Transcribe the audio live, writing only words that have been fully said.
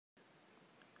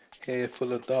Head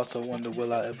full of thoughts, I wonder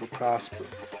will I ever prosper.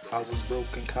 I was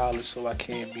broke in college, so I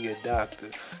can't be a doctor.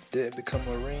 Didn't become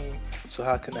a Marine, so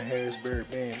how can a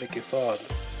Harrisburg man make it farther?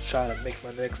 Trying to make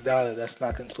my next dollar, that's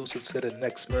not conclusive to the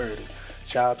next murder.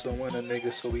 Jobs don't want a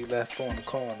nigga, so we left on the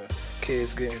corner.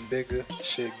 Kids getting bigger,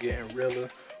 shit getting realer.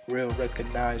 Real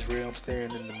recognize real, I'm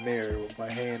staring in the mirror with my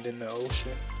hand in the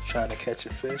ocean, trying to catch a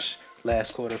fish.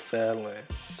 Last quarter fell in.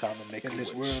 Time to make in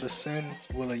this world of sin,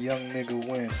 will a young nigga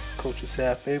win? Coaches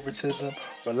have favoritism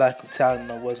or lack of talent,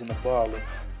 I wasn't a baller.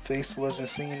 Face wasn't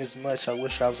seen as much, I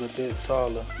wish I was a bit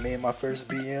taller. Me and my first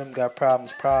BM got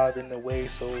problems, pride in the way,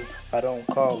 so I don't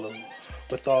call them.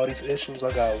 With all these issues,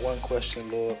 I got one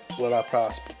question, Lord. Will I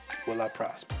prosper? Will I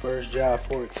prosper? First job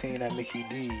 14 at Mickey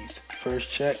D's.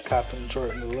 First check, caught from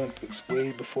Jordan Olympics.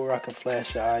 Way before I can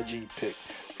flash an IG pic.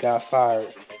 Got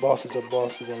fired. Bosses are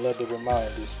bosses and love the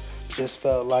reminders. Just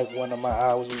felt like one of my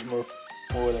hours was worth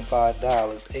more than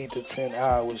 $5. 8 to 10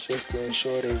 hours just to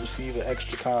ensure they receive an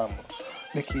extra comma.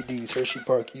 Mickey D's, Hershey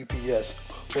Park, UPS.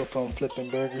 Went from flipping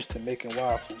burgers to making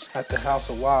waffles. At the house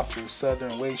of waffles,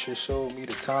 Southern waitress showed me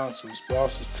the tonsils.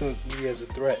 Bosses took me as a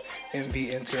threat,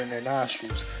 envy entering their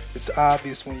nostrils. It's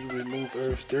obvious when you remove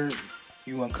Earth's dirt,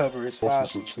 you uncover its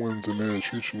Bosses fossils. of twins and they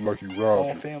treat you like you My robbed own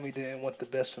you. family didn't want the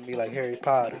best for me like Harry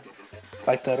Potter.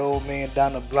 Like that old man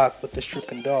down the block with the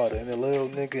stripping daughter. And the little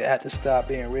nigga at the stop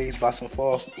being raised by some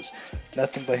Fosters.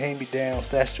 Nothing but hand-me-down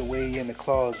stashed away in the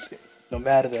closet. No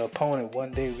matter the opponent,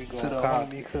 one day we gon'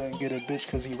 conquer. He couldn't get a bitch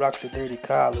cause he rocked a dirty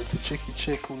collar. To chicky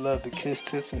chick who loved to kiss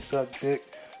tits and suck dick.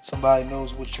 Somebody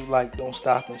knows what you like, don't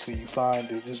stop until you find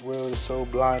it. This world is so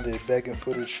blinded, begging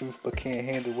for the truth but can't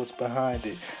handle what's behind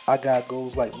it. I got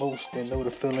goals like most and know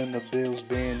the feeling of bills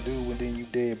being due and then you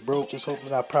dead broke. Just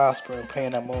hoping I prosper and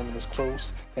praying that moment is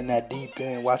close. And that deep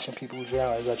end, watching people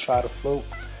drown as I try to float.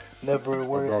 Never a I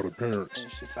word. got a parents.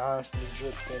 And shit's honestly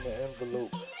dripped in the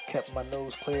envelope. Kept my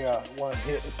nose clear out. One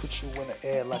hit and put you in the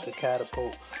air like a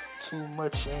catapult. Too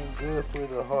much ain't good for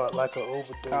the heart like an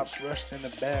overdose. Cops rushed in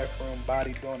the bathroom,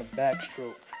 body doing a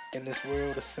backstroke. In this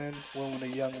world of sin, when a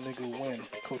young nigga win?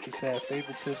 Coaches had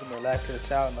favoritism or lack of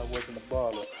talent, I wasn't a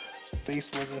baller.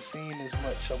 Face wasn't seen as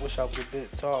much, I wish I was a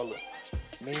bit taller.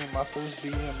 Me and my first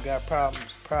BM got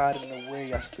problems, pride in the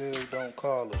way I still don't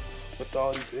call her. With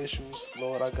all these issues,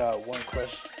 Lord, I got one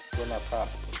question, will I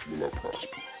prosper? Will I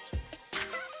prosper?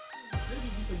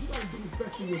 You gotta do what's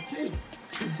best for your kids.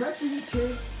 What's best for your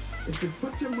kids is to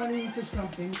put your money into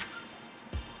something,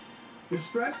 the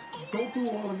stress, go through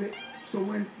all of it, so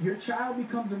when your child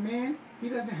becomes a man, he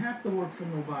doesn't have to work for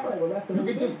nobody. You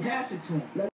can just pass it to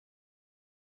him.